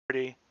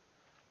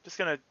Just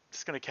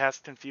gonna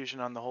cast confusion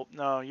on the whole.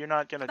 No, you're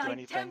not gonna do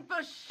anything.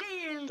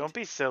 Don't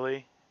be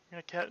silly.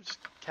 You're gonna just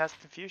cast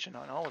confusion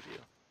on all of you.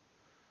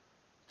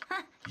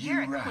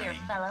 You're a queer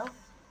fellow.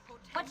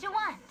 What you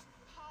want?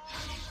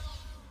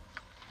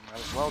 Might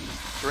as well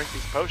just drink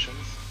these potions.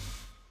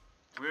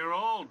 We're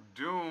all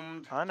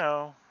doomed. I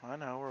know,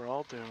 we're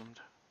all doomed.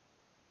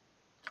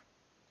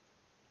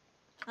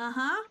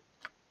 Uh-huh.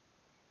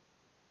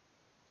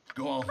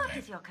 Go on What then.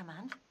 is your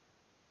command?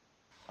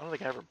 I don't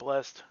think I ever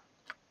blessed.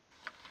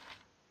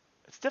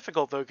 It's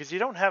difficult though, because you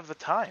don't have the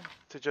time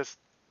to just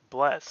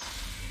bless.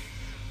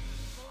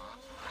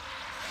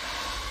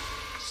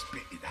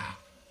 Spit it out.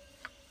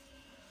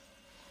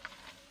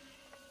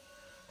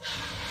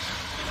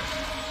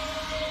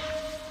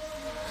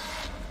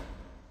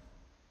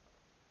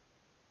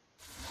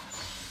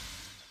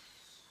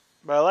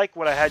 But I like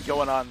what I had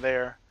going on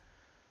there.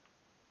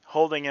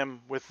 Holding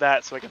him with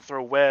that so I can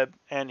throw web.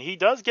 And he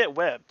does get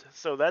webbed,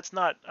 so that's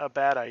not a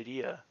bad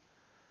idea.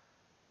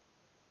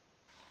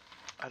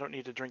 I don't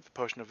need to drink the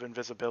potion of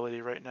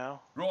invisibility right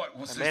now. Right,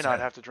 what's I this may not then?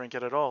 have to drink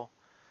it at all.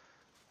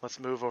 Let's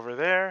move over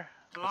there.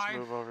 Let's Life,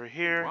 move over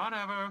here.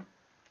 Whatever.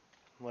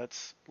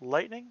 Let's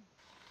lightning.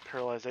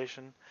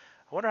 Paralyzation.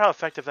 I wonder how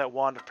effective that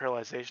wand of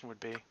paralyzation would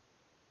be.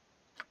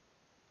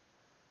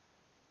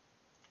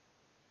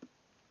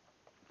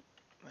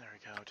 There we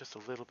go. Just a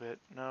little bit.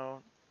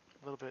 No.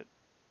 A little bit.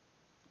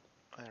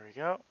 There we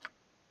go.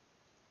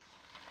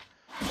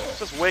 Let's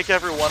just wake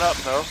everyone up,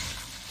 though.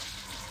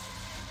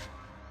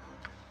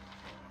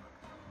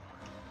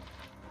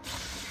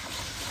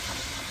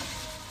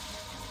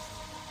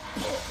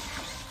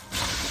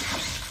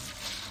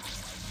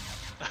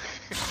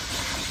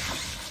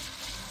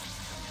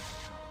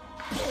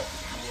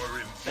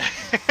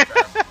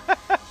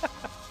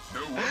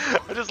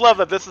 I just love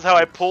that this is how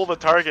I pull the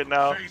target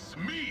now.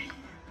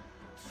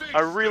 I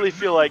really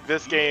feel like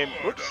this game...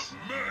 Whoops.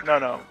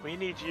 No. We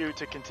need you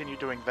to continue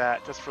doing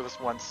that just for this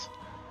once.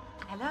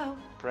 Hello?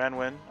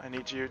 Branwyn, I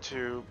need you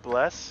to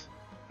bless,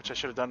 which I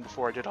should have done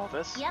before I did all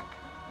this. Yep.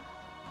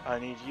 I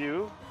need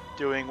you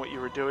doing what you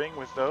were doing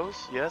with those,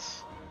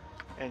 yes.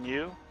 And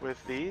you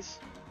with these.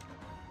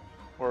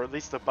 Or at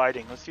least the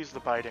biting. Let's use the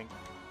biting.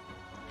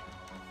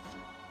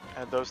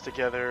 Add those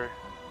together.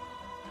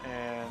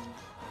 And...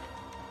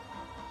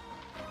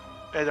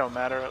 it don't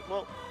matter.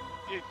 Well,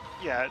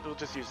 yeah, we'll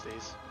just use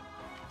these.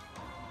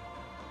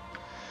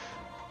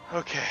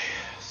 Okay,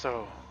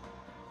 so...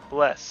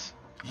 bless.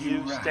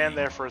 You stand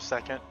there for a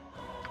second.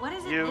 What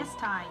is it You this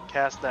time?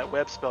 cast that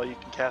web spell you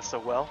can cast so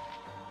well.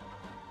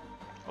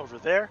 Over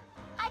there.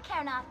 I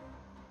care not.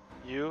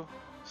 You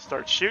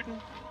start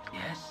shooting.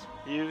 Yes.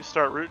 You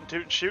start rootin'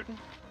 tootin' shooting.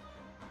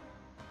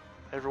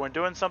 Everyone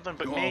doing something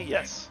but Go me? on,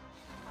 Yes.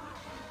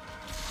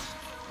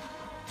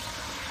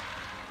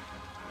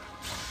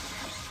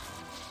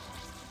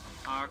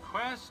 Our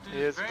quest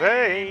Is is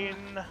vain.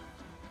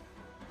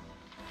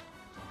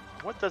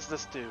 What does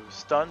this do?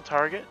 Stun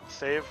target.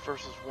 Save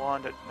versus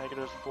wand at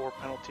 -4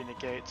 penalty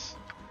negates.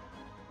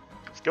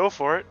 Let's go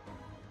for it.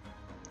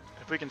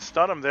 If we can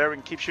stun him there, we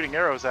can keep shooting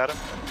arrows at him.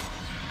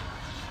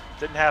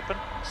 Didn't happen.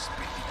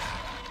 Spit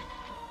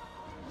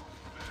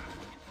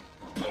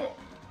it out.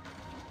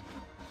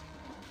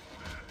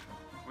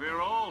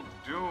 We're all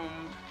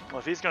doomed. Well,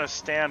 if he's going to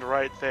stand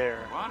right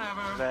there,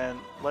 Whatever. then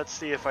let's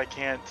see if I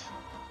can't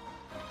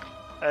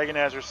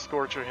Agonizer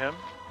Scorcher him.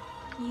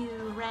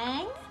 You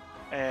rang?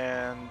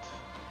 And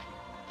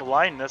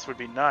blindness would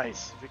be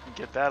nice if we can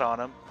get that on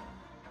him.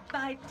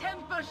 By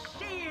Temper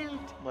Shield!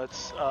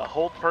 Let's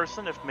hold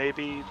person if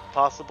maybe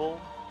possible.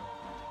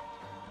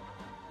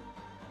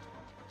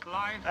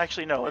 Life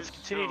Actually, no. Let's is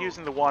continue so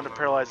using the wand of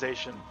full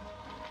paralyzation.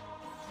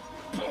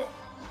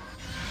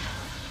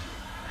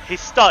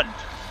 He's stunned,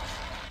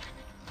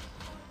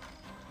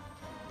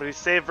 but he's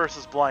saved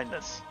versus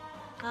blindness.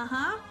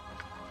 Uh-huh.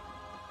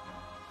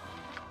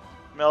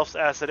 Melf's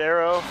acid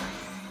arrow.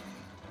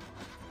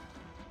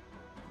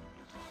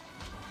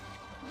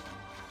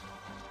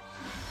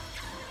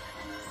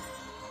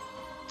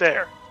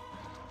 There.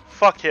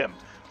 Fuck him.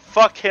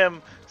 Fuck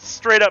him.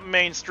 Straight up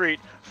Main Street.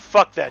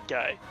 Fuck that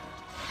guy.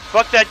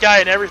 Fuck that guy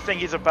and everything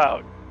he's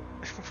about.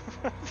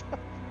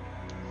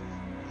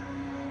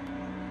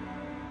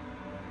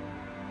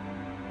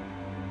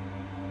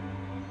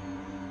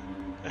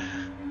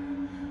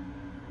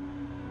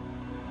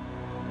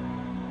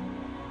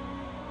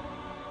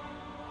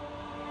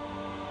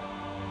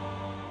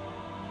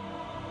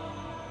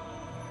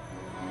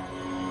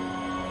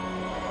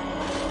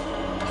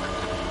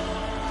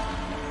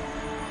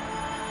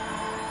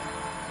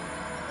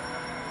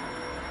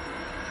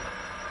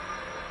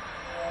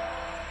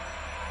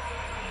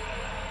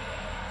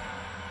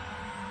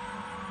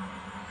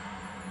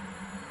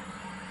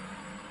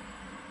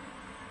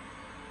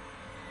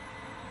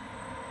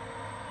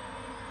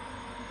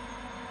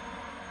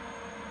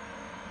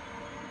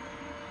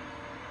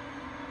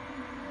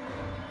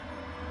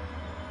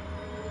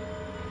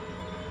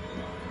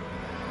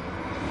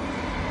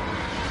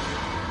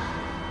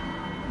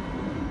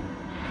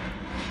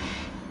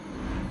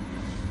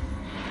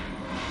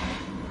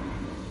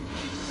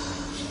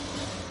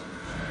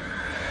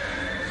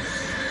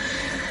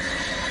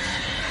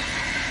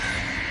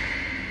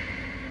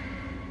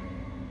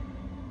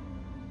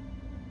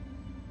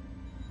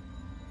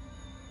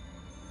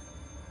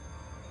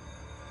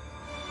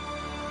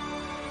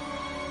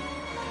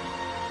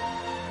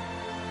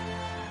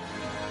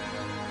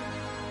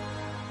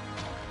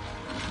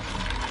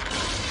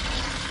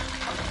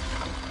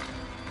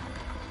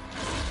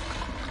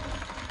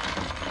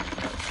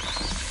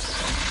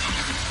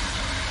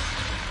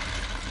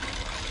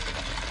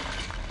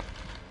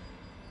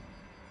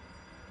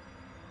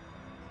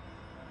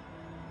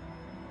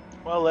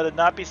 Well, let it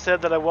not be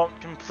said that I won't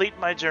complete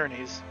my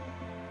journeys.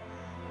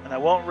 And I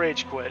won't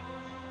rage quit.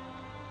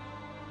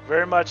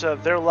 Very much a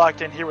they're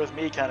locked in here with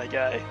me kind of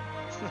guy.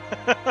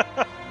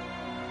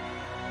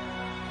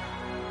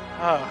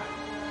 I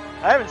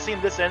haven't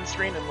seen this end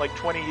screen in like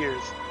 20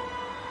 years.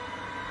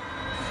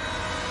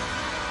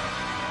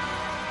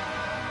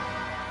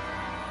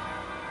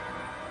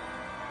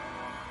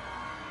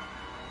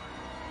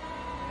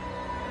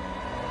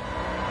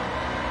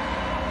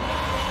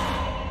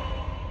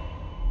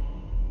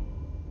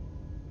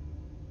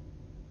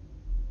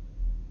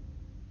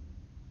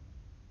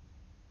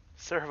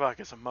 Saravak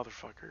is a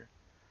motherfucker.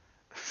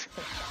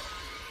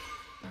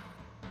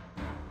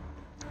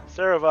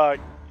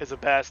 Saravak is a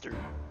bastard.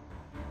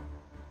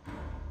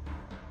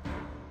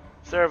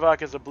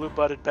 Saravak is a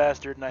blue-butted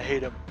bastard and I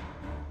hate him.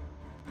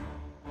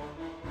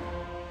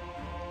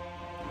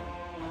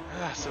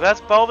 So that's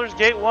Baldur's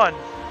Gate 1.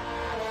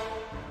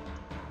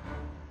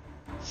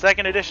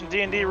 Second edition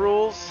D&D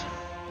rules.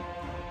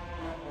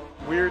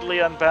 Weirdly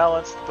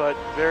unbalanced, but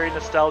very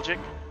nostalgic.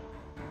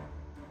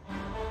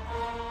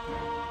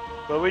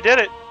 But we did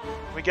it.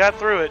 We got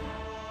through it.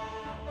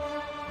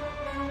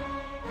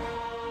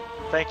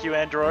 Thank you,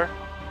 Andror,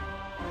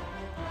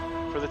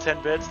 for the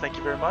 10 bits. Thank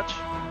you very much.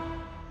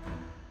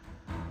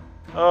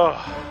 Oh,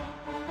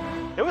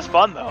 it was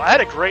fun though. I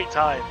had a great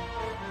time.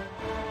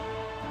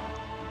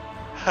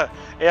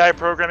 AI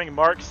programming,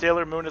 Mark,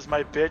 Sailor Moon is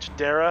my bitch,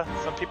 Dara.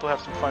 Some people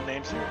have some fun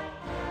names here.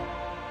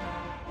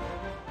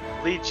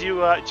 Lead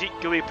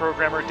GUI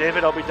programmer,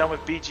 David, I'll be done with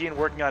BG and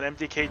working on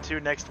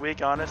MDK2 next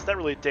week, honest. That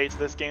really dates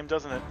this game,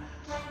 doesn't it?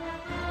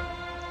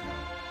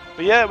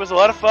 But yeah, it was a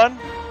lot of fun.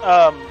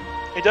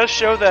 It does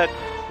show that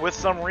with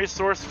some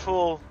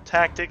resourceful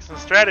tactics and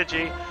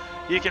strategy,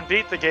 you can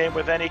beat the game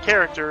with any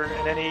character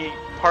and any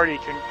party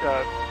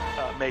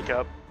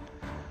makeup.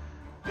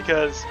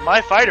 Because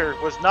my fighter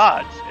was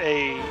not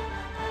a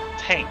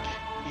tank.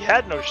 He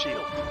had no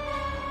shield.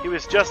 He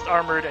was just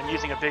armored and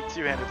using a big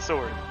two-handed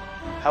sword.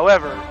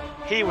 However,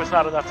 he was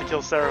not enough to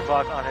kill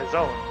Saravak on his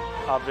own,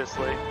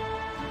 obviously.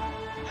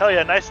 Hell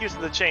yeah, nice use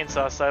of the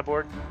chainsaw,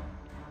 Cyborg.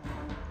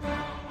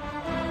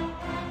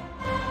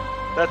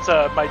 That's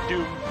my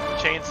Doom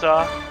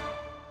chainsaw.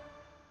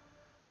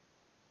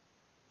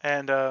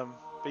 And,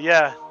 but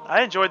yeah,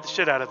 I enjoyed the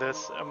shit out of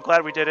this. I'm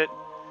glad we did it.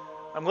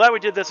 I'm glad we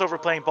did this over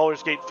playing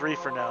Baldur's Gate 3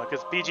 for now,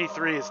 because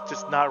BG3 is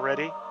just not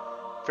ready.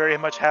 Very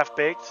much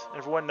half-baked.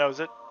 Everyone knows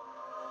it.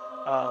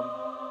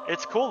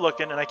 It's cool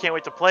looking, and I can't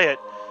wait to play it.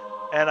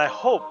 And I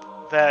hope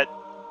that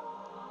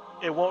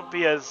it won't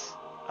be as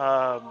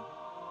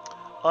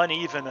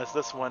uneven as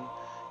this one.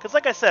 Because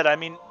like I said, I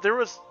mean, there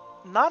was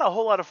not a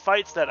whole lot of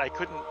fights that I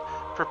couldn't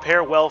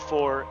prepare well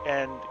for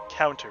and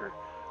counter,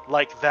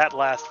 like that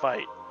last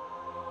fight.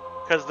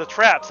 Because the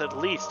traps, at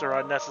least, are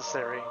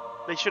unnecessary.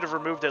 They should have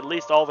removed at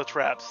least all the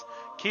traps.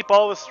 Keep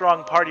all the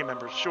strong party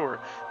members, sure.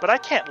 But I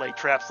can't lay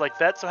traps like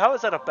that, so how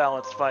is that a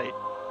balanced fight?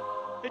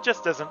 It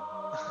just isn't.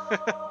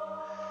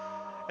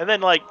 And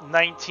then, like,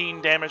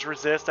 19 damage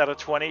resist out of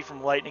 20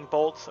 from lightning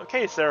bolts.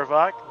 Okay,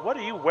 Saravak, what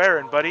are you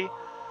wearing, buddy?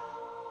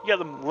 You got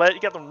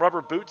them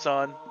rubber boots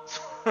on.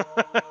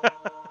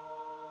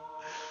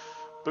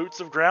 Boots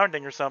of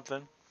grounding or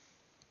something.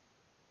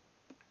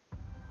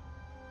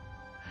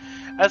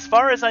 As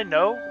far as I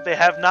know, they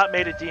have not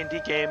made a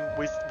D&D game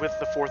with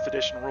the 4th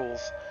edition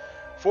rules.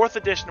 4th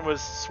edition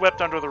was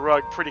swept under the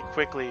rug pretty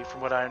quickly,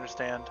 from what I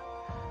understand.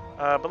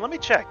 But let me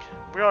check.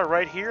 We are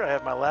right here. I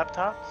have my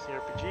laptop,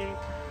 CRPG,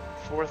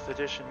 4th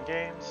edition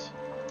games.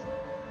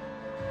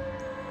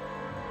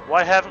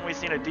 Why haven't we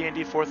seen a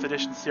D&D 4th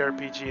edition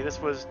CRPG?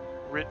 This was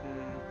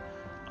written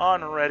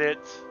on Reddit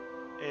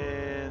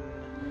in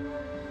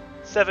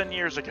 7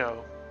 years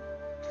ago.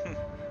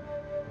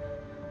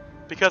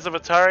 Because of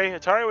Atari.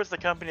 Atari was the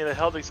company that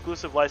held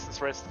exclusive license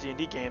rights to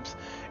D&D games.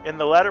 In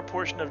the latter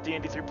portion of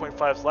D&D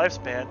 3.5's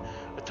lifespan,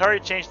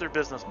 Atari changed their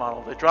business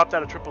model. They dropped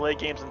out of AAA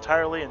games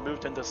entirely and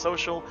moved into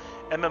social,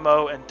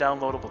 MMO, and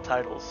downloadable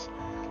titles.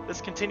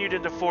 This continued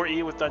into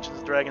 4E with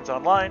Dungeons & Dragons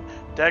Online,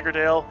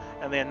 Daggerdale,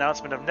 and the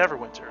announcement of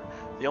Neverwinter,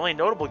 the only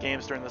notable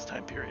games during this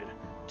time period.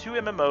 2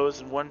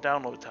 MMOs and 1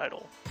 download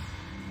title.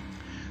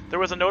 There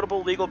was a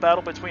notable legal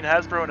battle between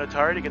Hasbro and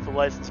Atari to get the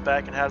license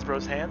back in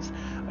Hasbro's hands.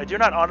 I do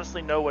not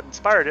honestly know what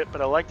inspired it,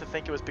 but I like to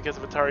think it was because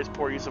of Atari's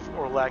poor use of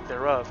or lack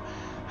thereof.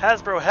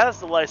 Hasbro has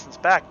the license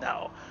back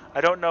now.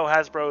 I don't know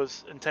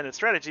Hasbro's intended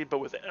strategy, but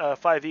with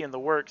 5e in the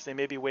works, they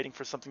may be waiting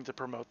for something to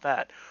promote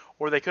that.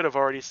 Or they could have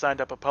already signed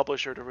up a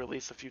publisher to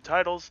release a few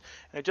titles,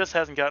 and it just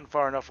hasn't gotten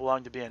far enough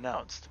along to be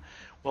announced.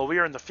 Well, we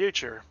are in the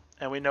future,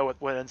 and we know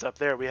what ends up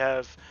there. We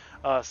have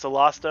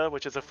Solasta,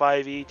 which is a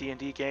 5e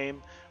D&D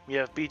game. We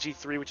have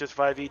BG3, which is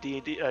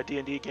 5e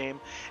D&D game.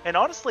 And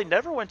honestly,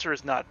 Neverwinter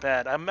is not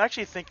bad. I'm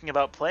actually thinking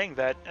about playing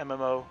that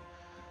MMO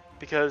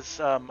because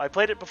I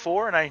played it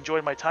before and I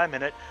enjoyed my time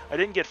in it. I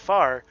didn't get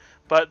far,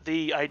 but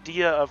the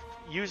idea of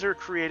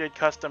user-created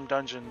custom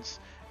dungeons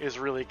is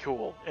really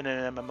cool in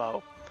an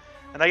MMO.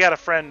 And I got a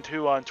friend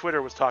who on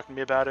Twitter was talking to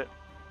me about it.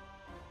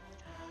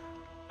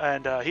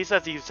 And he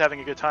says he's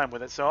having a good time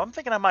with it. So I'm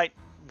thinking I might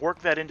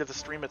work that into the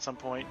stream at some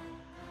point.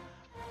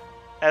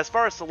 As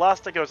far as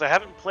Solasta goes, I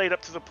haven't played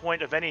up to the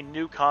point of any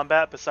new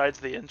combat besides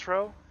the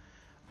intro.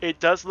 It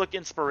does look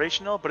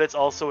inspirational, but it's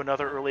also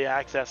another early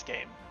access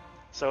game.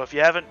 So if you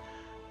haven't,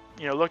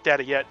 looked at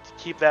it yet,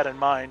 keep that in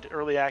mind.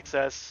 Early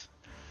access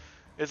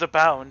is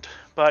abound,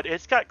 but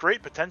it's got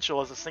great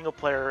potential as a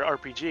single-player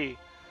RPG.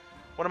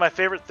 One of my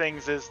favorite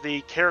things is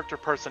the character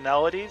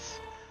personalities.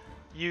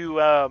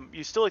 You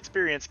still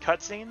experience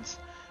cutscenes,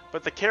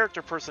 but the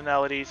character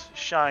personalities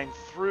shine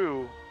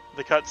through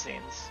the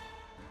cutscenes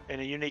in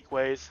unique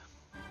ways.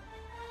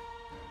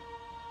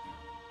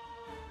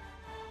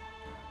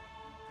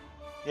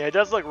 Yeah, it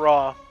does look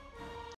raw.